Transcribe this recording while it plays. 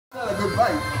Not a good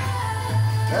bite.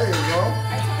 There you go.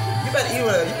 You better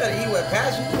eat with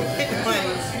passion.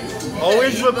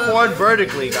 Always record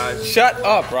vertically, guys. Shut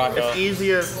up, Rocco. It's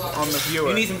easier on the viewer.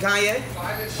 You need some Kanye?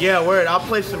 Yeah, word. I'll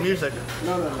play some music.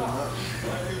 No.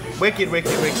 Wicked.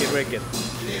 Alright.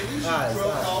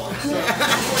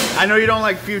 I know you don't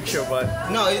like Future, but...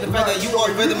 No, it's the fact that you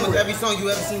are rhythm with every song you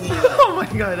ever seen in your life. Oh my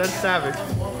god, that's savage.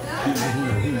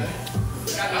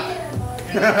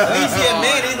 At least he a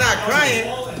man, he's not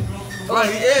crying. Oh,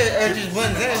 he is, it just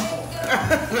blends in.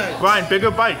 Brian,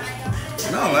 bigger bites.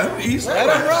 No, Let him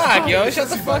rock, yo. Shut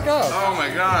the fuck up. Oh my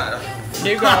god.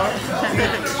 Keep going.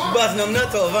 Busting them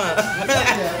nuts over, huh?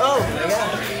 Oh my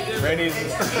god. Randy's,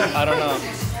 I don't know.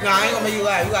 No, I ain't gonna make you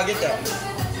laugh. You gotta get that.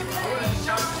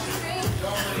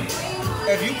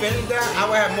 If you finish that, I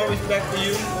would have more respect for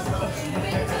you.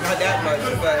 Not that much,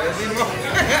 but it'd be more.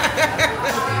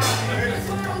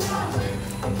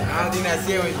 I don't think that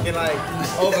series can like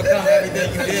overcome everything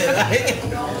you did.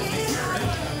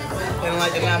 And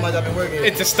like the 9 months I've been working.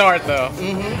 It's a start, though.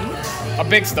 A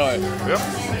big start. Yep.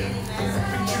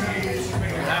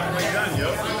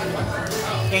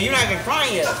 And you're not even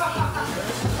crying yet.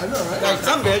 I know, right? Like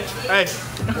some bitch. Hey.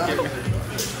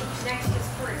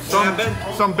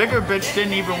 Some bigger bitch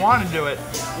didn't even want to do it.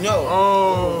 No.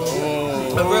 Oh.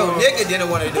 A real nigga didn't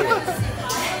want to do it.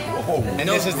 And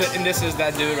this is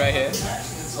that dude right here.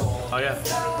 Oh yeah.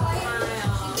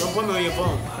 Don't put me on your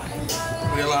phone.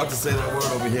 We're allowed to say that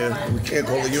word over here. We can't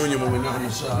call the union when we're not in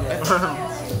the shop. This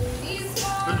is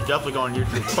definitely going on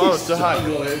YouTube. Oh, it's so hot.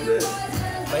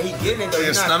 But he getting it though.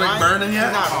 Your stomach burning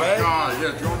yet? He's not red. God,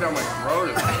 yeah, it's going down my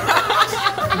throat.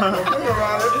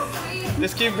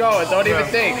 Just keep going. Don't even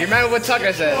think. You remember what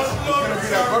Tucker said?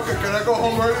 Can I go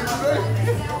home early today?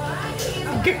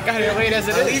 Got here late as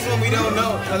it At is. least when we don't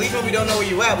know where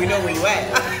you at, we know where you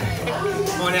at.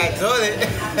 On that toilet.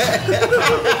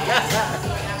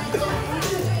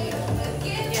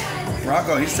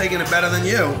 Rocco, he's taking it better than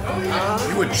you.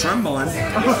 You were trembling.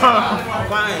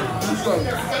 Fine.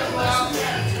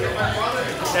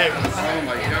 Hey, Oh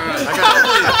my god.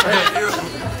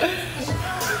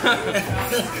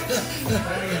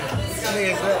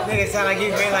 Nigga sound like he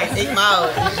ran like 8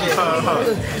 miles and shit.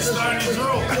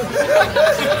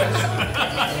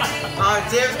 Alright,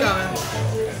 tears coming.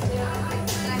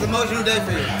 It's an emotional day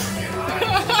for you.